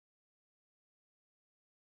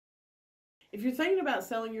If you're thinking about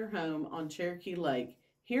selling your home on Cherokee Lake,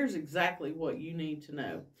 here's exactly what you need to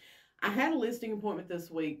know. I had a listing appointment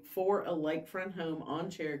this week for a lakefront home on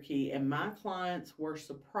Cherokee, and my clients were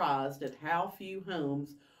surprised at how few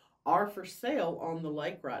homes are for sale on the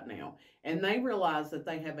lake right now. And they realize that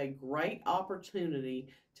they have a great opportunity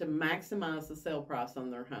to maximize the sale price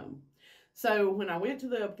on their home. So when I went to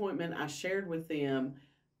the appointment, I shared with them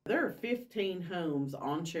there are 15 homes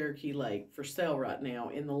on Cherokee Lake for sale right now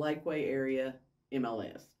in the Lakeway area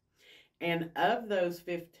MLS. And of those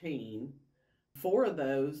 15, four of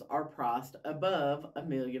those are priced above $1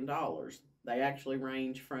 million. They actually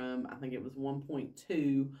range from, I think it was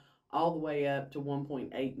 1.2 all the way up to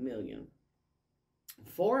 1.8 million.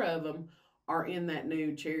 Four of them are in that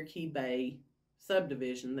new Cherokee Bay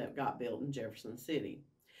subdivision that got built in Jefferson City.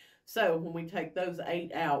 So when we take those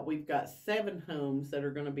eight out, we've got seven homes that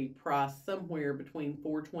are going to be priced somewhere between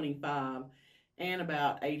 425 and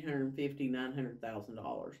about $850,000 to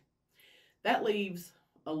 $900,000. That leaves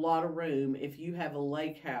a lot of room if you have a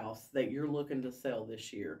lake house that you're looking to sell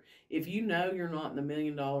this year. If you know you're not in the $1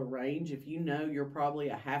 million range, if you know you're probably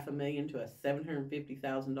a half a million to a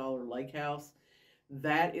 $750,000 lake house,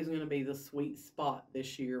 that is going to be the sweet spot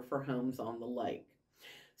this year for homes on the lake.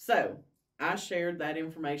 So I shared that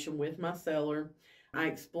information with my seller. I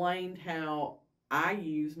explained how I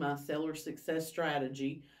use my seller success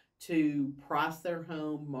strategy to price their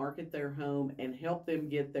home, market their home, and help them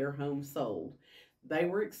get their home sold. They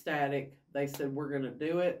were ecstatic. They said, we're going to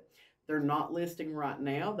do it. They're not listing right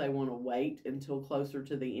now. They want to wait until closer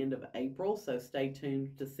to the end of April. So stay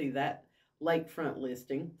tuned to see that lakefront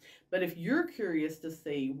listing. But if you're curious to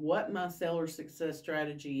see what my seller success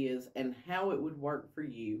strategy is and how it would work for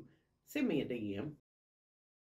you, send me a DM.